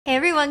Hey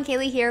everyone,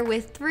 Kaylee here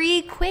with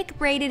 3 quick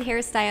braided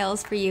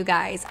hairstyles for you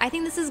guys. I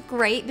think this is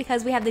great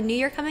because we have the new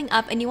year coming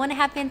up and you want to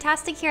have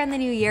fantastic hair in the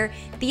new year.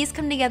 These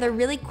come together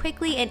really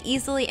quickly and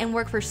easily and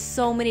work for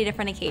so many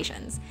different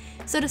occasions.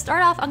 So to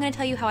start off, I'm going to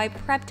tell you how I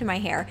prepped my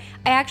hair.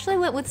 I actually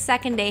went with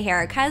second day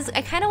hair because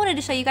I kind of wanted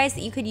to show you guys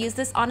that you could use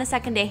this on a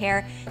second day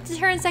hair to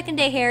turn second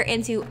day hair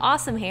into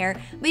awesome hair,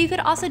 but you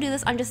could also do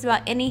this on just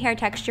about any hair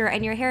texture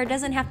and your hair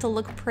doesn't have to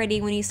look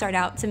pretty when you start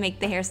out to make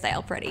the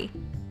hairstyle pretty.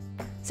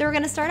 So we're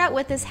going to start out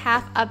with this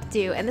half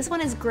updo, and this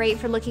one is great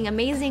for looking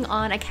amazing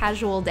on a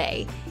casual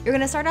day. You're going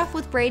to start off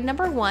with braid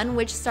number 1,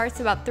 which starts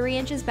about 3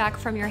 inches back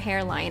from your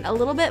hairline, a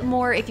little bit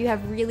more if you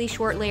have really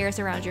short layers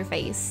around your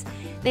face.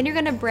 Then you're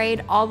going to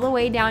braid all the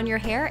way down your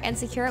hair and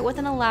secure it with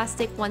an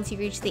elastic once you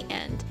reach the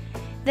end.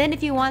 Then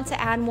if you want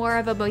to add more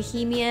of a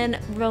bohemian,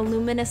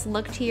 voluminous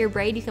look to your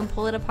braid, you can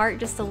pull it apart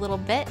just a little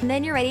bit, and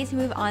then you're ready to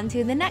move on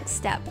to the next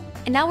step.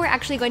 And now we're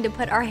actually going to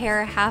put our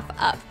hair half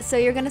up. So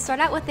you're going to start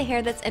out with the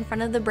hair that's in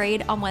front of the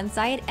braid on one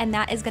side, and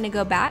that is going to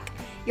go back.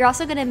 You're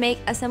also going to make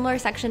a similar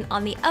section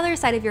on the other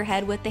side of your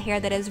head with the hair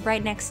that is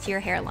right next to your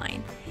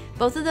hairline.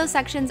 Both of those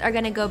sections are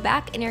going to go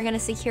back, and you're going to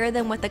secure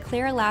them with a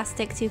clear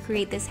elastic to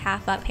create this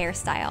half up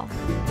hairstyle.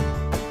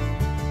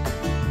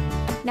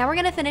 Now we're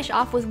going to finish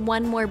off with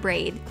one more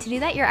braid. To do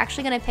that, you're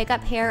actually going to pick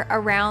up hair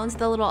around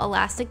the little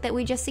elastic that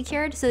we just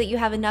secured so that you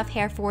have enough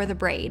hair for the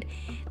braid.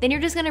 Then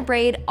you're just going to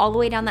braid all the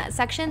way down that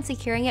section,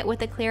 securing it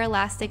with a clear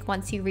elastic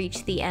once you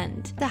reach the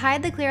end. To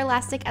hide the clear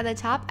elastic at the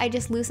top, I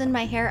just loosened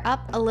my hair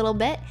up a little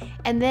bit,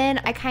 and then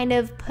I kind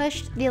of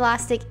pushed the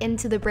elastic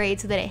into the braid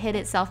so that it hid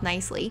itself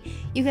nicely.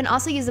 You can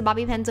also use a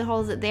bobby pin to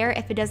hold it there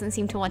if it doesn't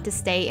seem to want to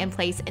stay in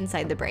place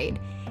inside the braid.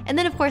 And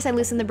then of course I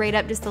loosened the braid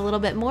up just a little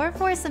bit more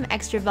for some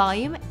extra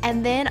volume,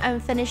 and then I'm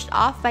finished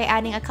off by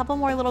adding a couple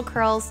more little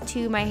curls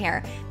to my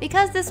hair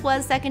because this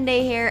was second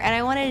day hair and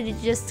I wanted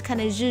to just kind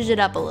of zhuzh it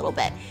up a little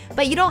bit.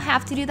 But you don't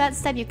have to do that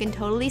step, you can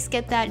totally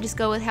skip that, just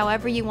go with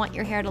however you want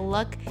your hair to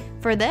look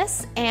for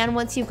this, and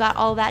once you've got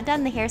all that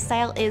done, the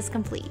hairstyle is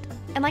complete.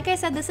 And like I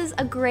said, this is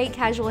a great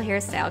casual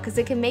hairstyle because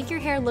it can make your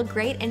hair look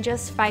great in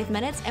just 5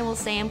 minutes and will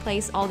stay in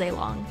place all day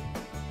long.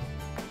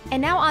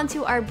 And now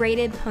onto our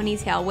braided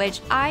ponytail, which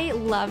I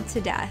love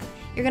to death.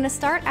 You're going to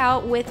start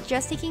out with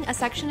just taking a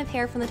section of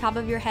hair from the top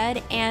of your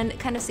head and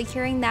kind of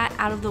securing that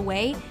out of the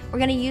way. We're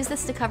going to use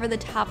this to cover the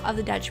top of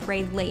the Dutch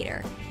braid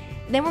later.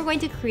 Then we're going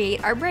to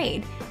create our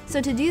braid. So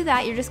to do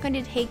that, you're just going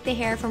to take the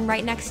hair from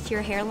right next to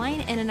your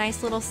hairline in a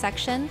nice little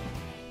section,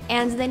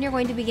 and then you're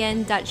going to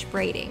begin Dutch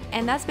braiding.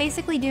 And that's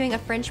basically doing a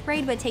French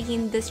braid but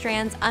taking the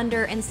strands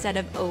under instead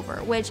of over,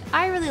 which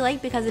I really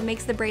like because it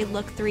makes the braid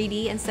look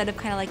 3D instead of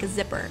kind of like a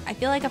zipper. I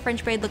feel like a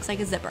French braid looks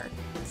like a zipper.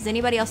 Does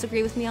anybody else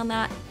agree with me on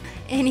that?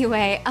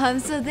 Anyway,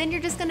 so then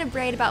you're just going to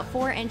braid about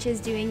 4 inches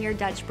doing your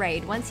Dutch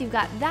braid. Once you've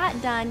got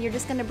that done, you're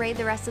just going to braid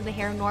the rest of the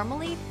hair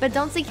normally, but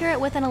don't secure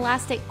it with an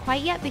elastic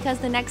quite yet because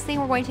the next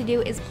thing we're going to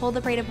do is pull the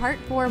braid apart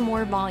for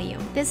more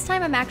volume. This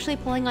time I'm actually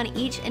pulling on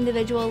each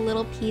individual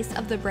little piece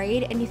of the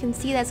braid, and you can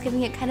see that's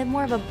giving it kind of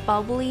more of a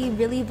bubbly,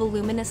 really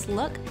voluminous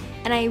look,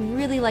 and I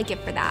really like it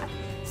for that.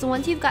 So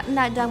once you've gotten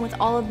that done with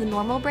all of the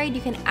normal braid,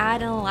 you can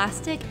add an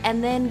elastic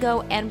and then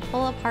go and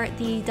pull apart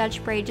the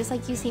Dutch braid just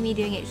like you see me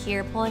doing it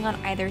here, pulling on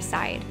either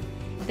side.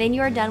 Then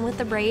you are done with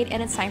the braid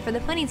and it's time for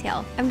the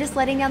ponytail. I'm just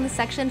letting down the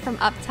section from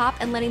up top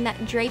and letting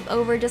that drape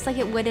over just like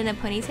it would in a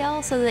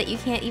ponytail so that you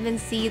can't even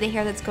see the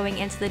hair that's going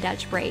into the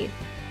Dutch braid.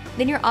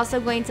 Then you're also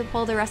going to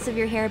pull the rest of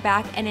your hair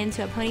back and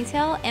into a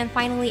ponytail, and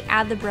finally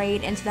add the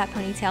braid into that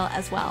ponytail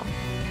as well.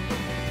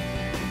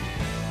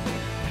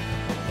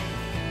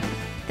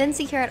 Then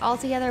secure it all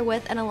together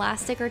with an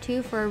elastic or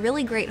two for a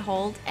really great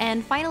hold,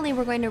 and finally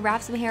we're going to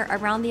wrap some hair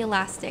around the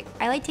elastic.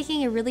 I like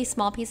taking a really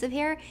small piece of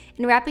hair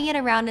and wrapping it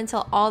around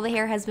until all the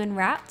hair has been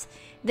wrapped,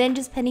 then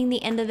just pinning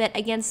the end of it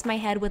against my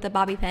head with a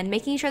bobby pin,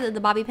 making sure that the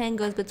bobby pin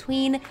goes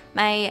between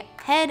my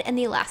head and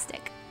the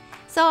elastic.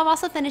 So I'm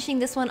also finishing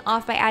this one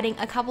off by adding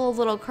a couple of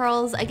little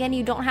curls. Again,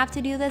 you don't have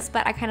to do this,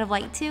 but I kind of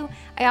like to.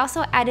 I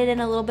also added in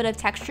a little bit of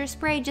texture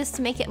spray just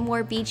to make it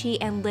more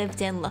beachy and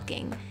lived in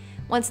looking.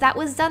 Once that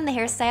was done, the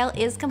hairstyle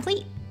is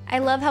complete. I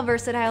love how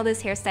versatile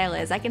this hairstyle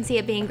is. I can see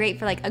it being great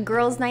for like a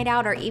girls' night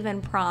out or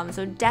even prom,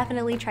 so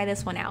definitely try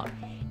this one out.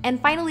 And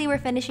finally, we're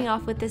finishing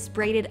off with this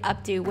braided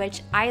updo,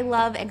 which I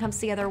love and comes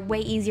together way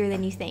easier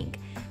than you think.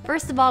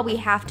 First of all, we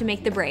have to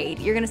make the braid.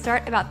 You're gonna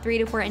start about 3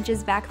 to 4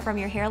 inches back from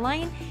your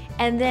hairline,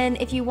 and then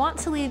if you want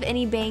to leave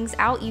any bangs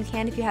out, you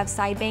can. If you have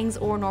side bangs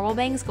or normal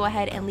bangs, go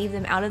ahead and leave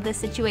them out of this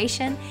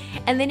situation.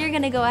 And then you're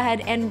gonna go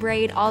ahead and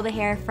braid all the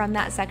hair from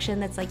that section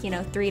that's like,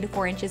 3 to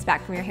 4 inches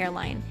back from your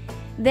hairline.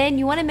 Then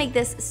you want to make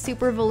this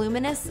super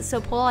voluminous,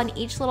 so pull on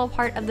each little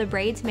part of the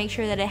braid to make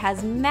sure that it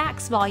has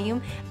max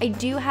volume. I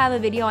do have a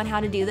video on how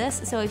to do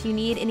this, so if you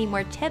need any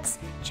more tips,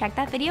 check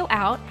that video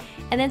out,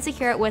 and then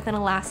secure it with an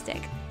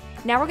elastic.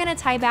 Now we're going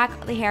to tie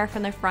back the hair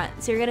from the front.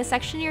 So you're going to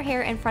section your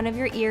hair in front of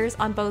your ears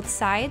on both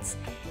sides,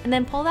 and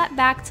then pull that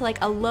back to like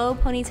a low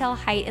ponytail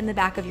height in the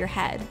back of your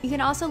head. You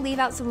can also leave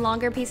out some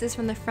longer pieces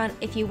from the front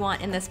if you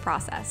want in this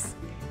process.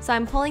 So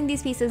I'm pulling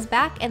these pieces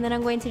back, and then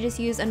I'm going to just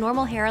use a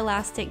normal hair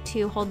elastic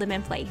to hold them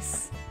in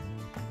place.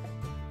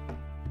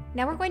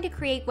 Now we're going to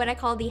create what I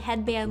call the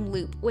headband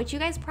loop, which you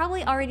guys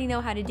probably already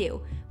know how to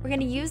do. We're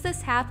going to use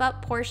this half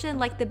up portion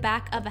like the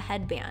back of a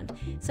headband.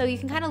 So you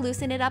can kind of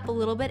loosen it up a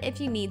little bit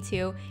if you need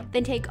to,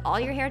 then take all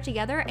your hair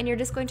together and you're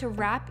just going to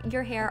wrap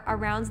your hair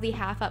around the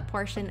half up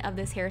portion of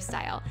this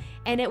hairstyle.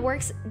 And it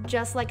works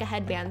just like a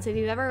headband. So if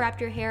you've ever wrapped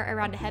your hair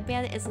around a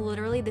headband, it's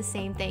literally the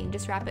same thing.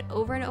 Just wrap it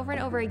over and over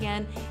and over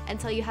again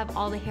until you have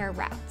all the hair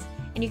wrapped.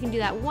 And you can do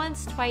that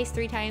once, twice,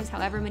 3 times,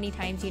 however many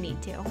times you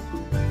need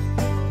to.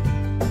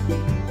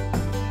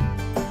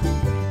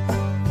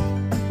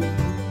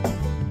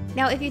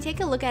 Now if you take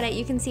a look at it,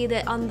 you can see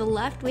that on the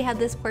left we have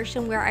this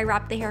portion where I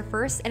wrap the hair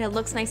first and it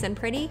looks nice and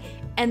pretty,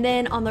 and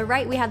then on the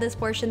right we have this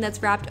portion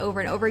that's wrapped over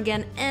and over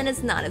again and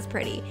it's not as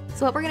pretty.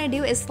 So what we're going to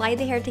do is slide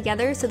the hair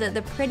together so that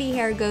the pretty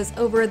hair goes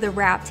over the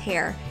wrapped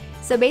hair.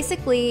 So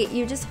basically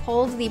you just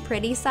hold the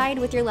pretty side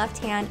with your left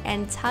hand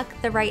and tuck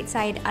the right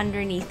side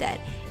underneath it.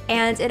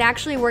 And it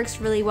actually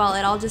works really well.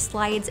 It all just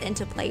slides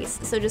into place.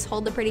 So just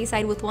hold the pretty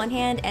side with one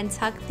hand and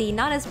tuck the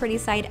not as pretty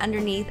side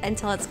underneath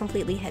until it's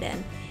completely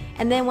hidden.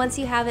 And then once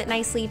you have it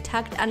nicely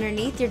tucked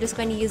underneath, you're just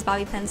going to use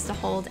bobby pins to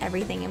hold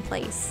everything in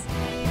place.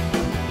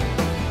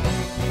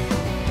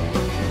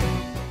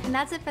 And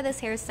that's it for this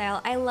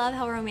hairstyle. I love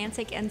how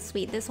romantic and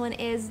sweet this one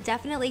is.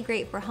 Definitely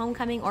great for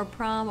homecoming or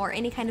prom or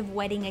any kind of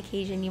wedding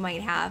occasion you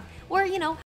might have. Or, you know,